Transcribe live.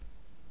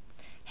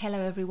Hello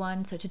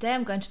everyone. So today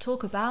I'm going to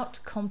talk about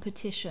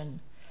competition.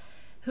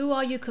 Who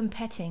are you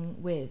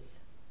competing with?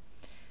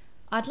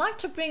 I'd like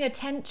to bring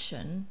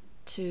attention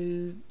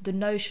to the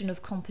notion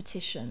of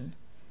competition.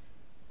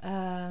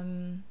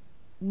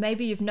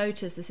 Maybe you've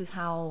noticed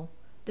how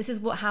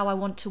I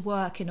want to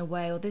work in a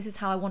way, or this is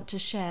how I want to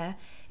share,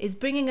 is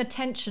bringing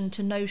attention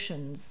to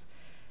notions.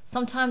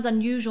 Sometimes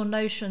unusual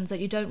notions that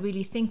you don't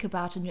really think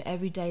about in your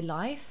everyday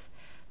life,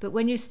 but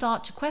when you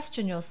start to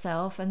question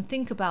yourself and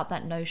think about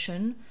that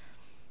notion,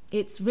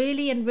 it's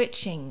really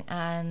enriching,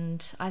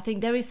 and I think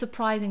very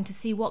surprising to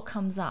see what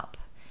comes up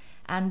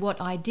and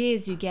what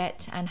ideas you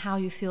get and how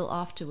you feel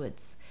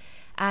afterwards.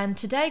 And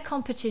today,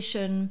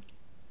 competition,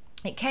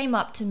 it came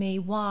up to me.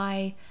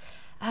 Why?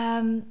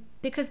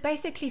 Because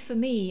basically for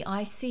me,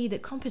 I see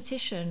that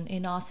competition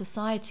in our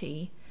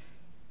society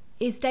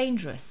is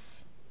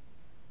dangerous.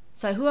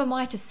 So who am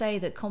I to say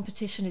that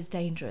competition is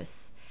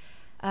dangerous?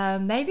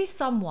 Maybe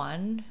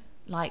someone,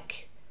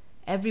 like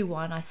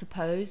everyone, I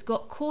suppose,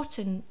 got caught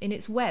in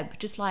its web,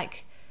 just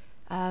like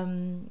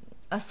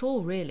us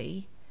all,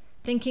 really,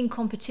 thinking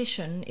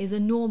competition is a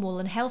normal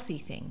and healthy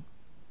thing.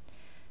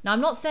 Now, I'm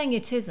not saying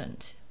it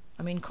isn't.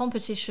 I mean,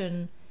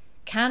 competition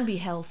can be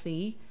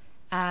healthy,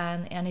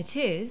 and it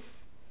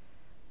is,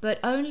 but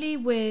only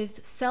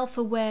with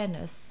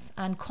self-awareness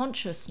and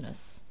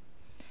consciousness,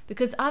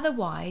 because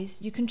otherwise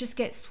you can just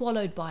get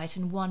swallowed by it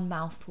in one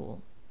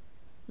mouthful.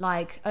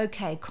 Like,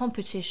 okay,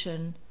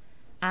 competition,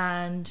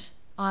 and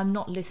I'm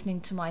not listening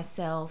to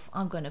myself.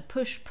 I'm going to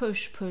push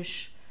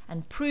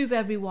and prove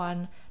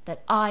everyone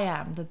that I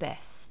am the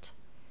best.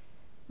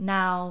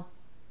 Now,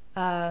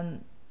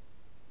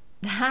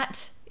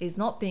 that is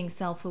not being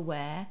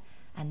self-aware,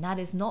 and that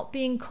is not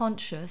being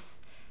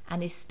conscious,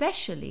 and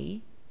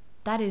especially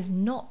that is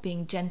not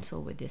being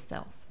gentle with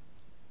yourself.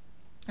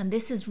 And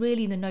this is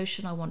really the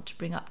notion I want to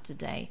bring up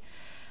today.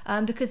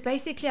 Because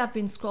basically I've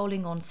been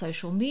scrolling on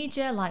social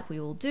media like we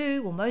all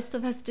do, or most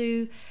of us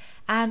do,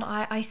 and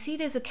I see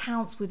there's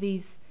accounts with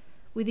these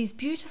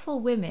beautiful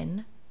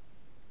women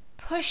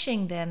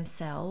pushing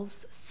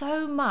themselves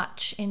so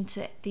much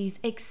into these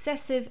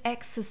excessive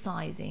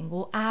exercising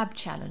or ab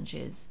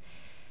challenges.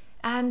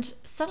 And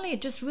suddenly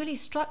it just really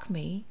struck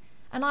me,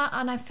 and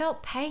I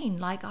felt pain.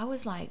 Like, I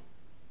was like,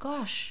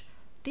 gosh,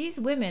 these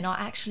women are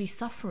actually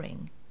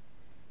suffering.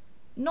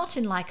 Not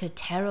in like a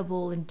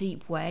terrible and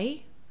deep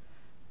way.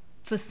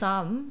 For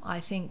some,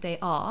 I think they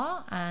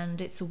are, and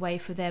it's a way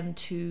for them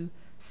to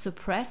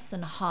suppress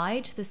and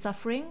hide the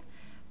suffering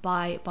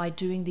by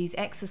doing these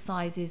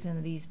exercises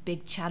and these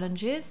big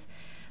challenges.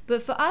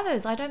 But for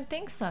others, I don't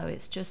think so.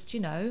 It's just,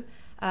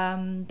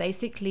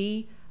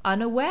 basically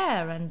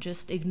unaware and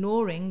just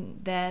ignoring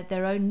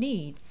their own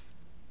needs.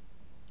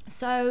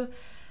 So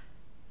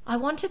I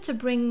wanted to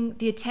bring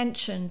the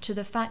attention to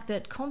the fact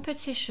that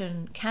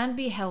competition can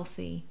be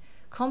healthy.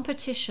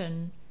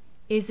 Competition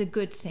is a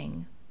good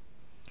thing,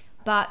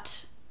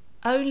 but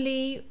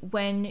only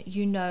when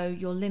you know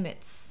your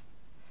limits,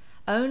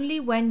 only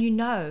when you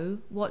know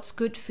what's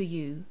good for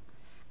you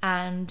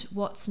and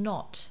what's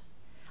not.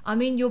 I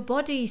mean, your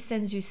body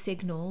sends you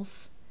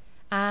signals,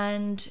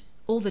 and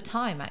all the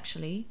time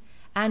actually,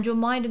 and your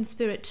mind and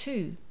spirit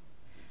too.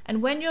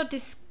 And when you're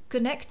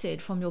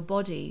disconnected from your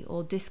body,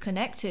 or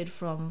disconnected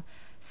from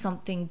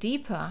something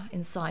deeper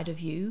inside of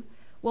you,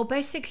 well,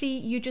 basically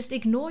you just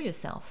ignore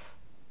yourself.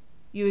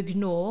 You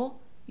ignore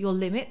your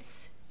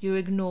limits, you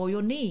ignore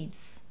your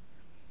needs.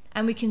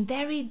 And we can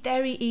very,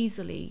 very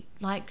easily,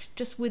 like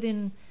just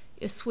within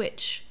a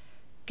switch,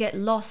 get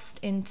lost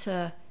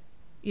into,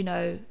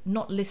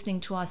 not listening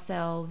to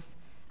ourselves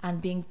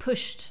and being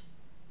pushed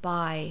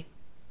by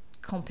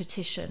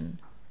competition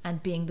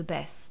and being the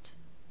best.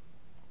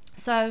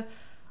 So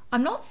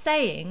I'm not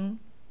saying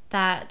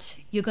that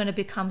you're going to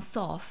become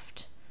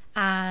soft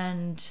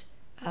and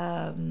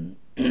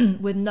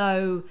with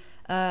no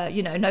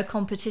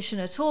competition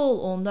at all,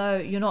 or no,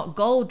 you're not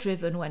goal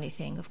driven or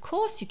anything. Of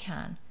course you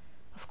can.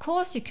 Of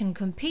course you can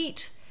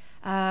compete.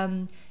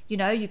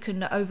 You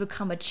can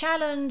overcome a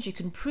challenge, you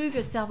can prove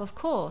yourself, of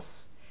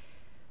course.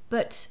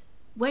 But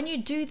when you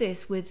do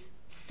this with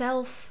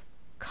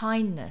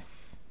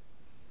self-kindness,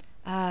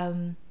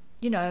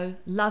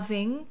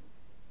 loving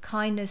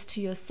kindness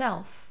to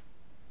yourself.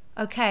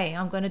 Okay,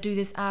 I'm going to do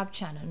this ab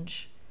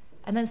challenge.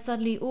 And then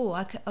suddenly,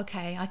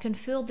 I can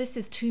feel this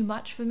is too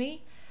much for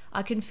me.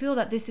 I can feel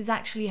that this is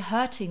actually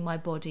hurting my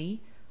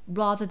body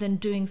rather than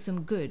doing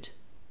some good.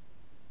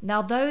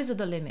 Now those are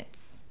the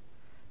limits.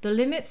 The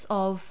limits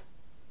of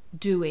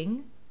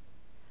doing,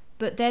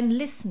 but then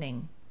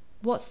listening.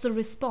 What's the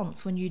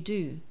response when you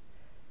do?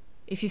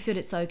 If you feel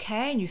it's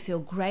okay and you feel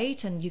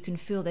great and you can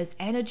feel there's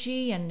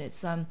energy and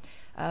it's a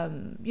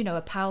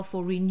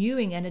powerful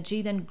renewing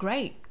energy, then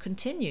great,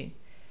 continue.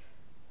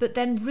 But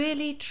then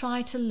really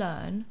try to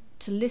learn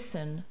to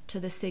listen to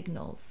the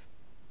signals.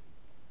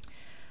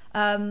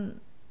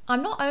 I'm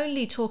not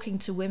only talking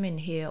to women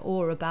here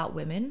or about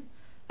women.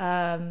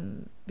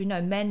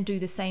 Men do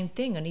the same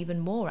thing, and even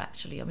more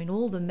actually. I mean,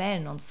 all the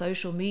men on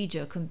social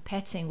media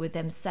competing with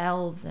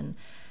themselves and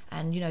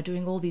and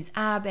doing all these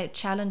ab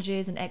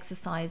challenges and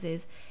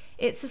exercises.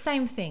 It's the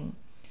same thing.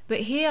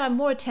 But here I'm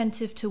more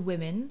attentive to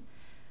women,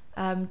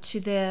 to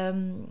their,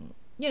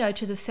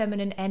 to the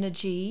feminine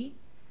energy,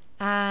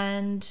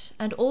 and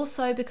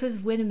also because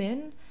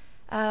women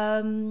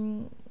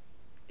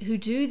who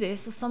do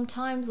this are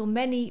sometimes, or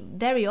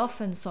very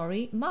often,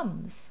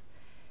 mums.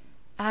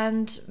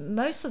 And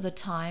most of the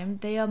time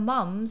they are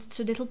mums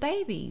to little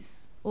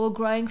babies or a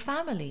growing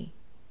family.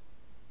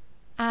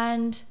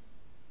 And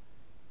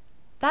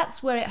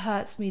that's where it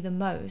hurts me the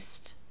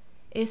most,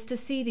 is to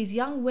see these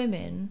young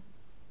women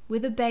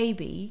with a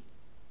baby,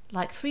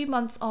 like 3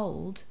 months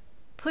old,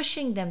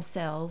 pushing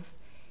themselves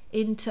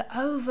into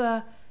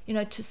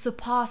to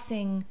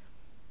surpassing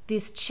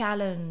this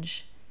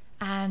challenge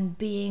and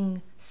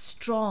being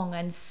strong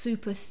and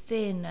super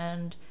thin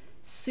and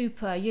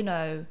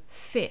super,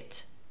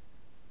 fit.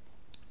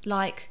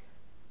 Like,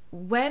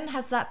 when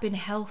has that been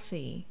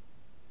healthy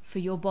for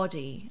your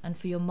body and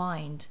for your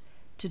mind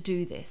to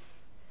do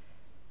this?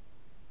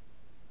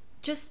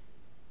 Just,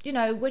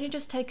 when you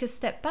just take a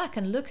step back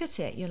and look at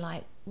it, you're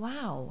like,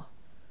 wow,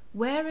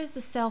 where is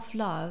the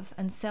self-love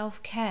and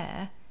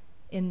self-care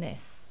in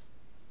this?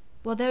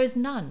 Well, there is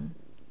none.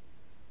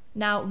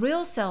 Now,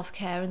 real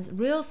self-care and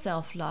real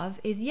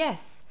self-love is,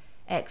 yes,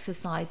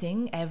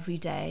 exercising every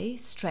day,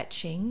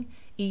 stretching,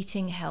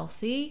 eating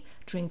healthy,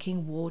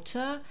 drinking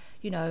water,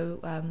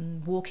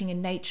 walking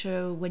in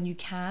nature when you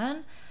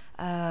can,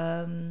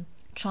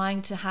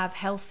 trying to have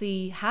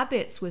healthy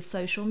habits with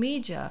social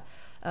media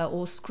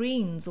or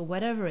screens or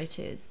whatever it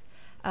is.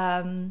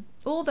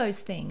 All those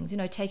things,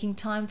 taking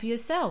time for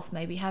yourself,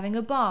 maybe having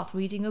a bath,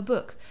 reading a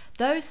book.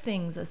 Those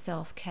things are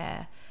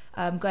self-care.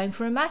 Going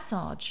for a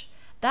massage,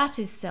 that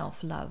is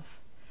self-love.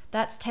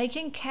 That's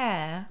taking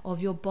care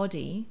of your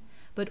body,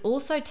 but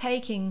also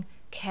taking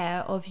care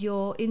of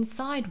your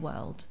inside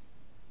world,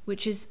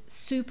 which is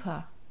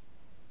super,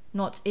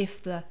 not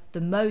if the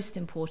most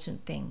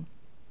important thing.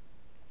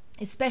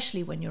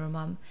 Especially when you're a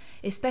mum,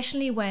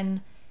 especially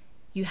when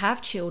you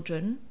have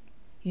children,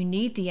 you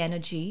need the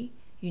energy,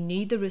 you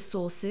need the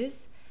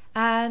resources,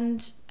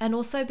 and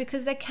also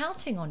because they're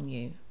counting on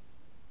you.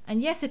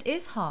 And yes, it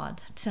is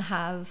hard to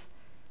have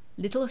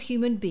little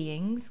human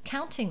beings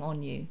counting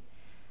on you.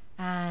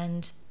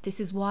 And this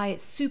is why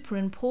it's super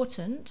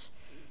important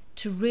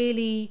to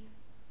really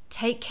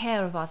take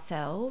care of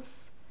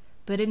ourselves,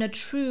 but in a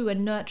true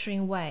and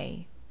nurturing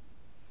way.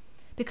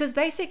 Because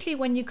basically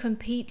when you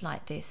compete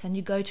like this and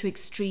you go to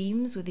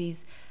extremes with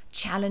these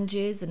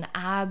challenges and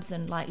abs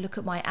and like, look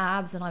at my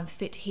abs and I'm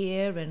fit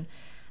here,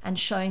 and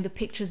showing the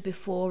pictures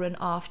before and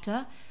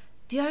after,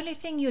 the only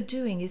thing you're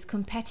doing is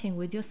competing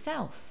with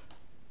yourself.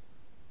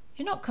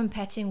 You're not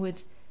competing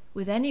with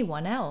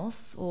anyone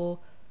else, or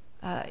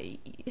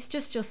it's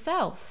just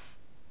yourself.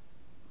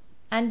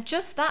 And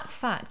just that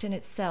fact in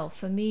itself,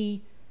 for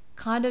me,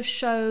 kind of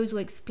shows or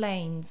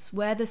explains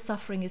where the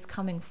suffering is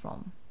coming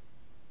from.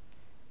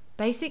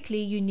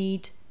 Basically, you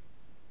need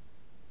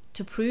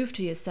to prove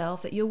to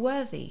yourself that you're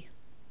worthy,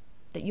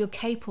 that you're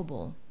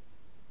capable.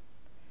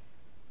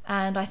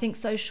 And I think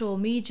social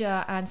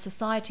media and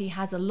society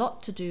has a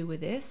lot to do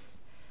with this.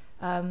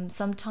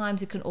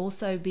 Sometimes it can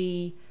also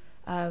be,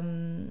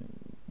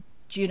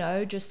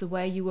 just the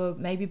way you were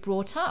maybe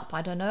brought up,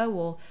 I don't know,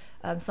 or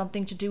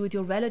something to do with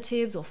your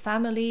relatives or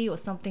family, or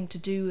something to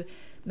do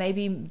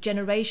maybe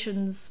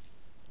generations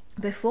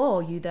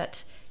before you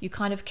that you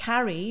kind of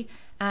carry,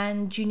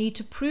 and you need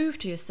to prove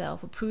to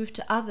yourself or prove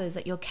to others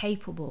that you're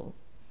capable.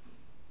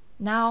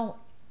 Now,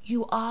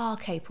 you are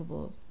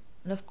capable.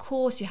 And of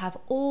course, you have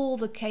all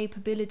the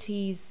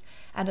capabilities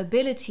and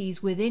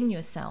abilities within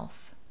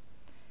yourself.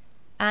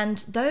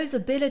 And those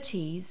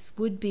abilities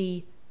would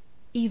be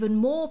even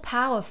more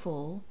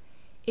powerful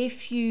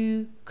if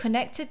you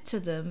connected to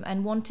them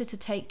and wanted to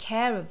take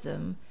care of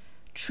them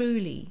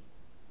truly,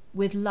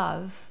 with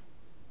love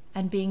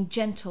and being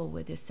gentle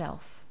with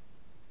yourself.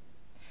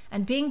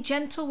 And being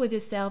gentle with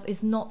yourself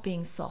is not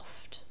being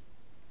soft.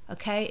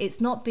 Okay? It's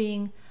not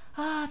being,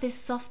 this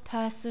soft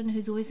person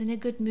who's always in a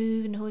good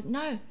mood and always,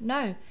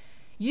 no.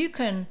 You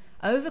can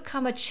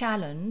overcome a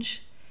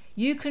challenge.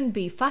 You can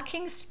be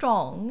fucking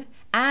strong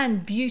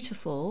and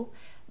beautiful,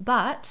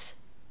 but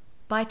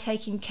by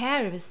taking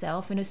care of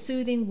yourself in a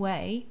soothing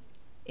way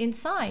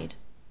inside.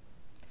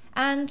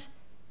 And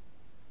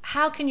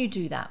how can you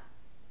do that?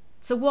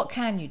 So what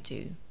can you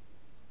do?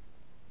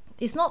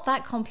 It's not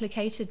that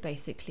complicated,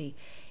 basically.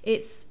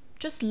 It's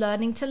just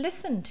learning to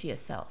listen to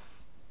yourself.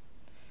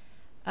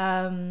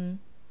 When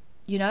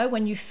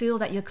you feel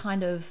that you're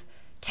kind of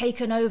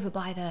taken over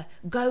by the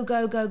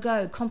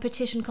go,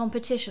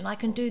 competition, I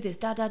can do this,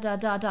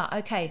 da.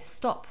 Okay,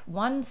 stop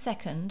 1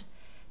 second,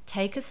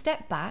 take a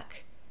step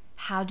back.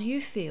 How do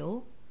you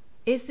feel?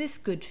 Is this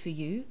good for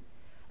you?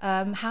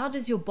 How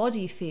does your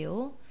body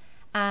feel?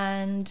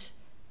 And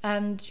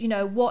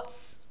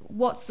what's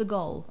the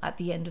goal at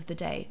the end of the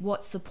day?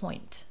 What's the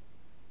point?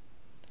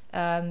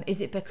 Is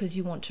it because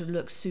you want to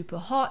look super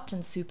hot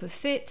and super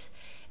fit?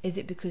 Is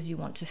it because you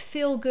want to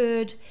feel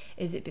good?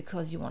 Is it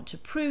because you want to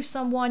prove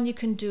someone you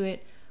can do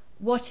it?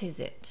 What is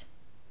it?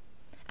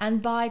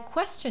 And by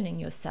questioning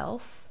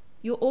yourself,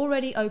 you're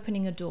already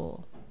opening a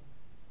door.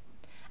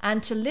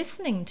 And to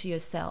listening to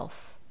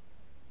yourself,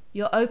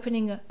 you're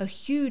opening a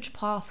huge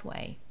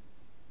pathway.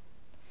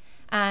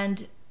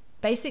 And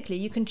basically,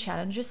 you can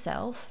challenge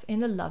yourself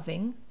in a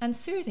loving and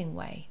soothing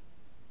way.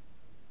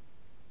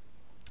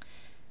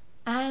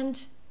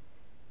 And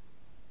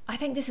I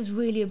think this is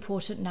really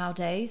important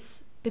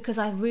nowadays, because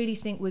I really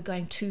think we're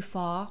going too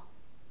far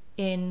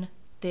in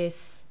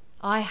this,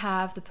 I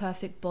have the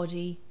perfect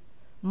body,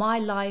 my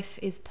life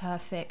is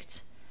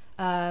perfect,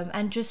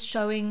 and just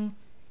showing,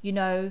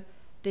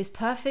 this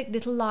perfect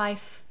little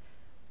life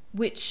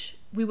which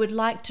we would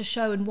like to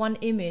show in one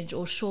image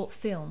or short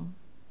film.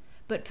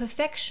 But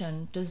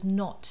perfection does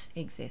not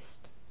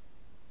exist.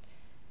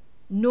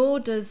 Nor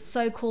does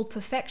so-called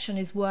perfection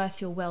is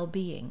worth your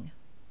well-being.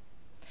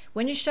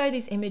 When you show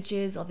these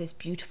images of this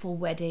beautiful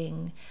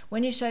wedding,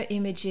 when you show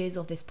images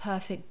of this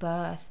perfect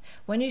birth,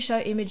 when you show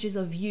images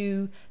of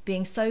you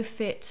being so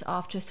fit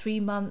after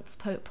 3 months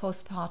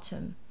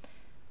postpartum,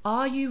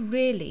 are you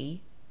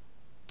really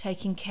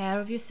taking care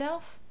of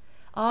yourself?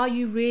 Are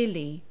you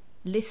really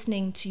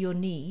listening to your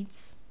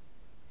needs?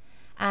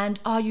 And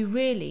are you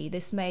really,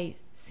 this may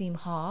seem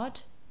hard,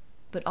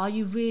 but are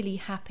you really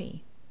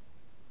happy?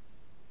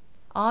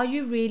 Are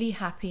you really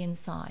happy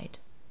inside?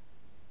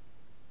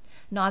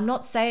 Now, I'm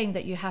not saying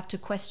that you have to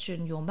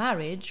question your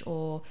marriage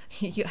or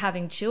you're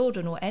having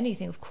children or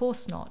anything. Of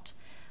course not.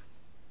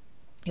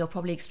 You're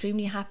probably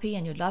extremely happy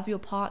and you love your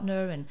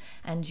partner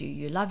and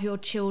you love your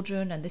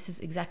children, and this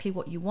is exactly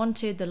what you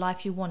wanted, the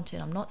life you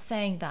wanted. I'm not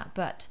saying that,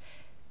 but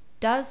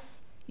does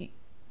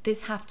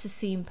this have to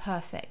seem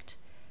perfect?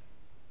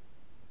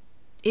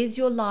 Is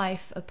your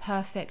life a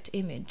perfect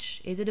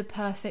image? Is it a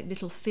perfect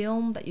little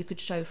film that you could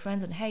show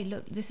friends and, hey,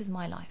 look, this is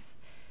my life?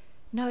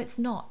 No, it's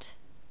not.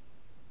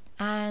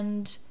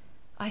 And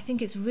I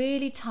think it's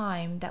really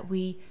time that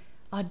we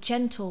are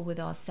gentle with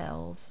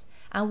ourselves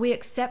and we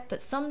accept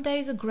that some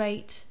days are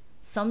great,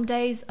 some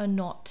days are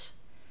not,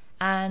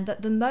 and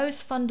that the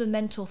most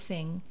fundamental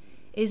thing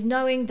is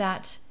knowing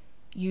that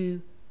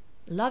you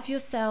love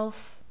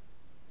yourself,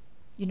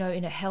 in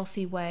a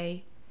healthy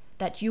way,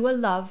 that you are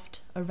loved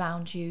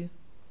around you,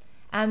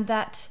 and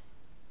that,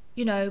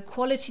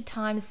 quality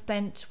time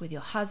spent with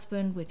your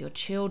husband, with your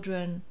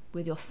children,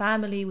 with your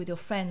family, with your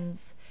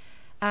friends,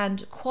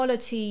 and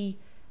quality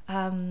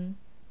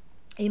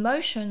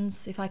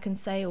emotions, if I can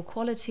say, or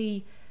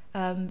quality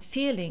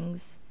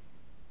feelings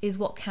is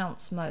what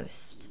counts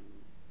most.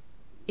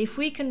 If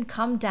we can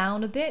come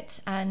down a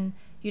bit and,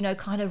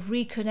 kind of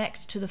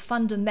reconnect to the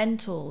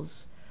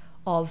fundamentals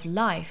of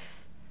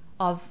life,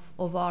 of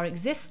our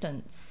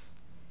existence,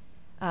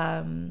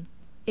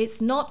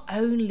 it's not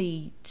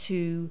only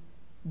to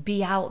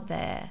be out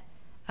there,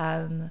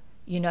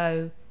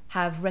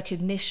 have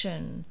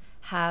recognition,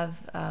 have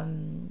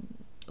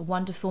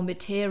wonderful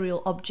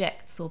material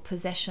objects or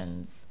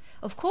possessions.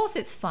 Of course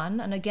it's fun,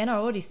 and again, I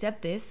already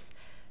said this,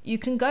 you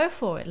can go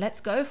for it.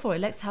 Let's go for it.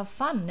 Let's have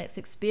fun. Let's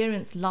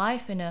experience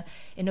life in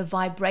a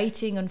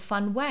vibrating and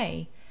fun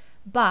way.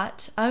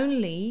 But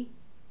only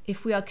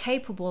if we are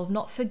capable of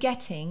not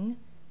forgetting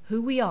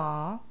who we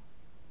are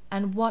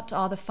and what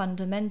are the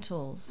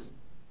fundamentals.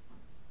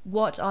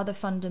 What are the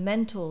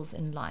fundamentals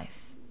in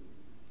life?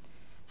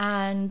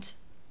 And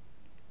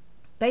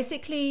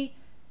basically,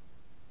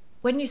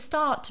 when you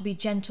start to be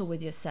gentle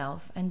with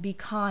yourself and be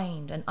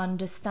kind and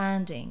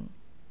understanding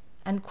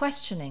and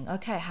questioning,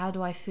 okay, how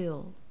do I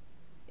feel?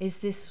 Is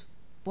this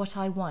what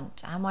I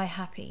want? Am I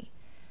happy?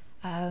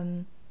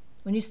 When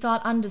you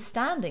start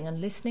understanding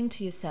and listening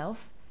to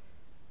yourself,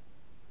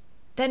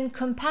 then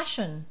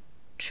compassion,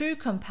 true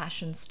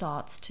compassion,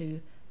 starts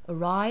to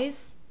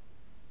arise.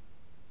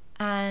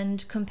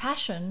 And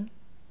compassion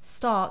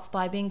starts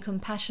by being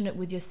compassionate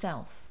with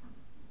yourself.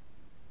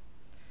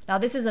 Now,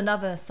 this is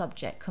another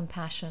subject,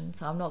 compassion,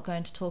 so I'm not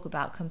going to talk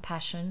about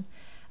compassion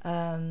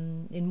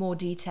in more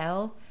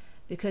detail,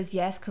 because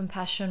yes,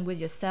 compassion with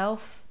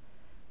yourself,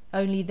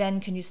 only then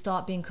can you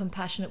start being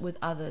compassionate with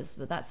others,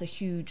 but that's a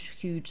huge,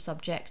 huge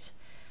subject.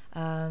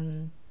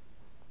 And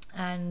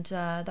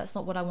that's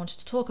not what I wanted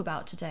to talk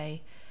about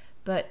today.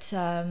 But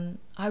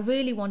I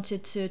really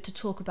wanted to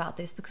talk about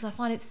this because I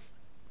find it's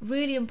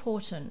really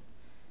important.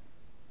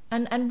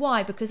 And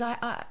why? Because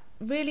I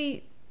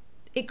really,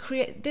 it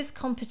create this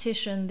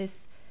competition,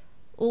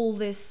 all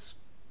this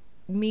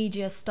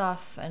media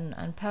stuff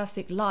and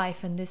perfect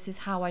life, and this is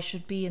how I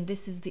should be, and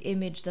this is the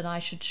image that I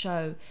should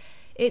show.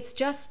 It's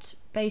just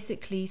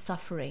basically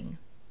suffering,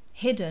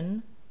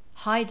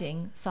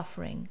 hiding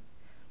suffering.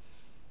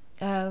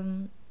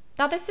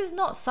 Now, this is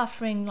not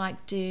suffering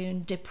like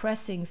doing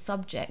depressing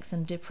subjects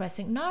and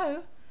depressing.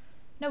 No,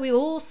 we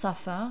all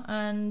suffer,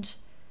 and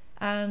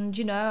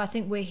I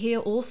think we're here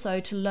also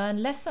to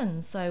learn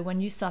lessons. So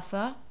when you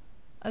suffer,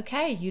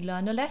 okay, you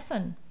learn a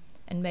lesson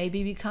and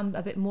maybe become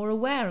a bit more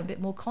aware, a bit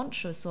more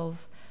conscious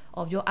of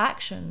your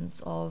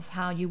actions, of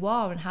how you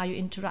are and how you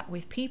interact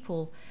with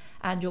people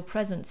and your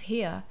presence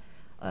here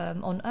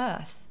on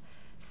earth.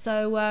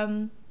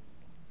 So,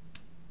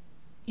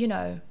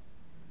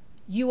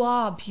 You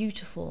are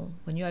beautiful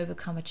when you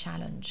overcome a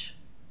challenge.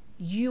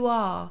 You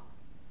are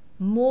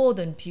more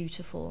than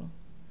beautiful.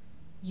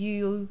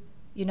 You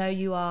know,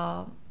 you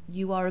are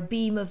a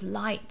beam of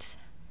light,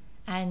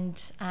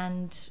 and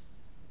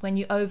when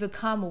you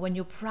overcome, or when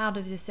you're proud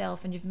of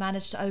yourself and you've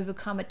managed to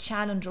overcome a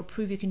challenge or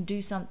prove you can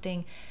do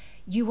something,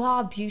 you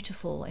are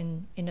beautiful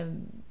in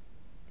an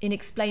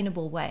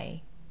inexplainable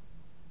way.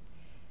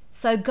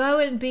 So go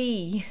and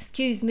be,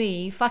 excuse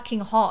me, fucking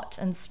hot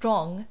and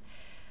strong,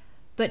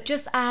 but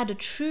just add a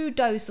true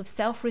dose of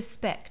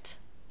self-respect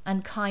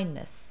and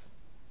kindness.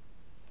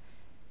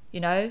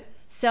 You know,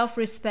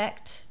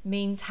 self-respect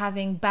means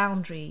having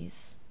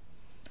boundaries.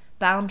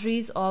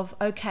 Boundaries of,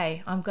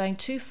 okay, I'm going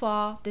too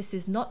far. This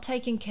is not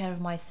taking care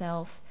of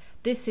myself.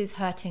 This is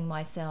hurting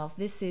myself.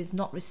 This is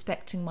not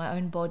respecting my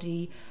own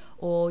body,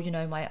 or, you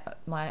know,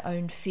 my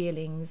own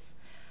feelings.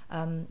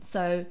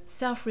 So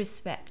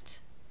self-respect,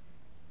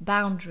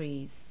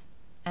 boundaries,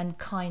 and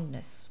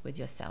kindness with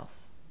yourself.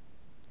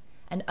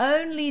 And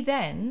only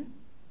then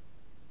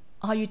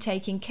are you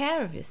taking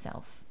care of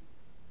yourself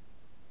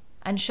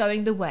and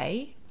showing the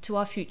way to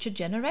our future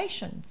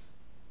generations.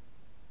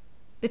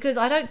 Because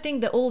I don't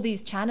think that all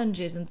these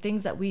challenges and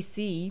things that we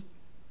see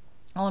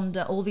on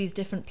all these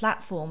different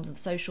platforms of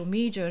social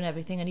media and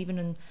everything, and even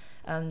in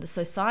the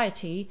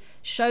society,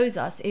 shows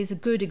us is a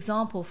good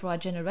example for our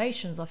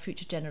generations, our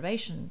future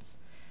generations.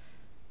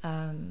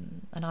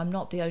 And I'm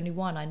not the only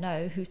one I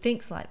know who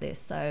thinks like this.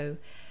 So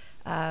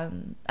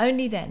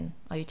only then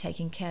are you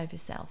taking care of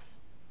yourself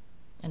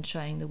and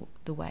showing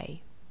the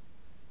way.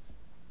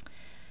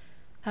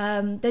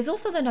 There's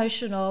also the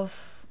notion of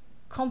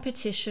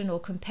competition or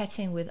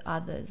competing with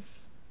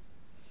others.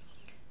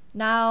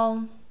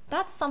 Now,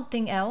 that's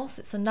something else.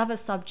 It's another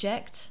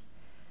subject.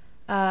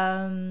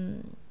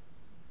 And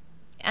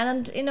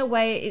in a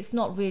way, it's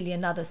not really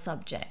another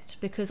subject,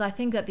 because I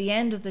think at the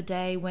end of the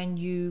day, when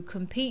you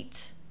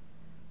compete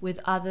with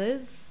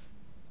others,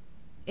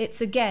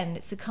 it's a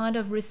kind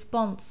of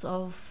response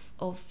of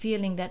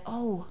feeling that,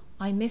 oh,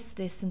 I miss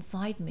this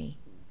inside me.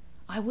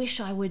 I wish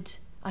I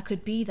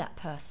could be that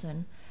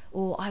person,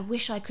 or I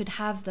wish I could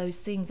have those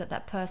things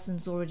that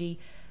person's already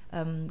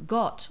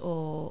got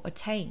or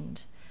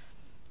attained.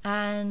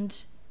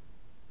 And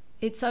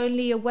it's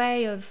only a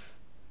way of,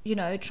 you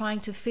know, trying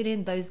to fill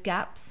in those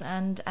gaps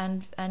and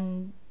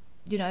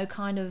you know,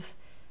 kind of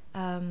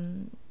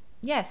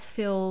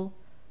feel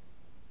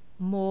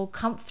more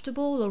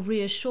comfortable or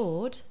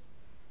reassured,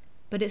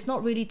 but it's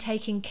not really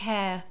taking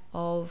care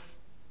of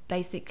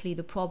basically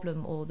the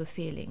problem or the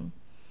feeling.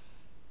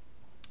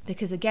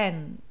 Because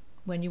again,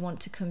 when you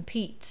want to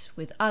compete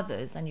with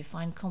others and you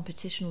find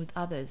competition with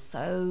others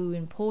so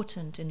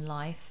important in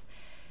life,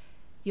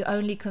 you're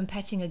only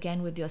competing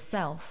again with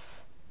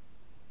yourself.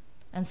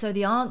 And so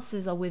the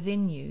answers are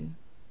within you.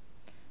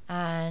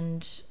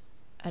 And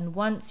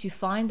once you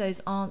find those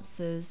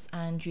answers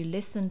and you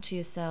listen to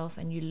yourself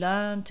and you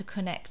learn to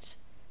connect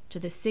to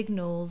the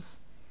signals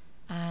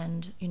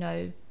and, you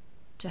know,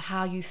 to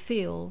how you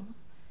feel,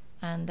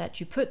 and that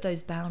you put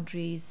those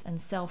boundaries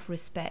and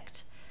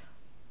self-respect,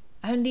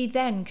 only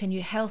then can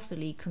you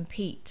healthily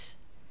compete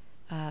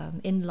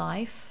in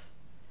life,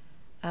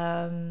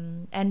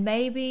 and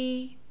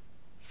maybe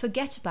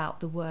forget about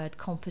the word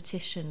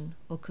competition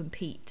or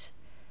compete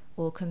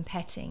or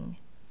competing.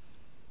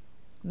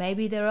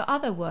 Maybe there are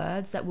other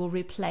words that will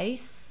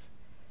replace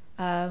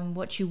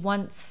what you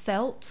once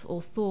felt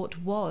or thought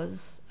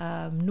was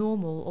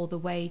normal or the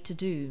way to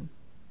do.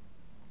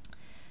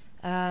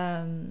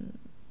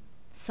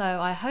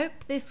 So I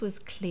hope this was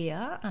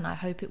clear, and I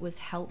hope it was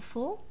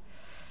helpful.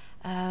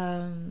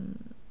 I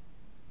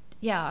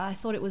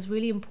thought it was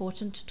really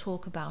important to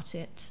talk about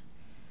it,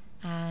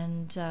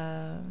 and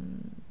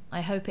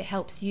I hope it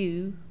helps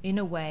you in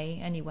a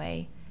way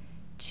anyway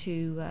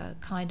to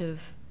kind of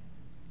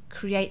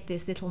create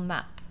this little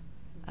map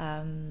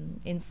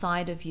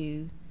inside of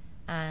you,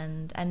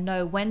 and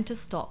know when to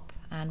stop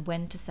and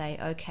when to say,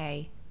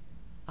 okay,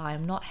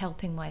 I'm not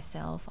helping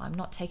myself, I'm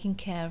not taking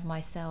care of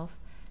myself,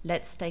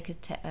 let's take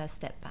a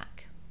step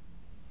back.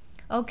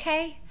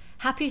 Okay,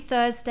 happy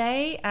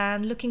Thursday,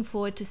 and looking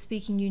forward to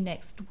speaking to you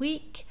next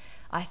week.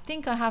 I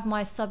think I have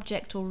my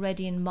subject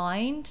already in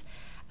mind,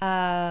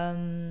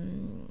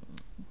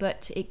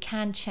 but it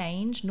can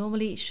change.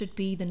 Normally it should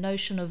be the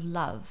notion of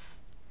love.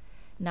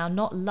 Now,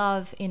 not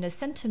love in a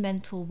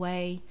sentimental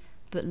way,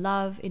 but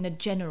love in a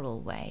general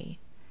way.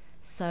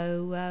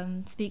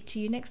 So speak to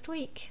you next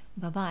week.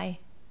 Bye-bye.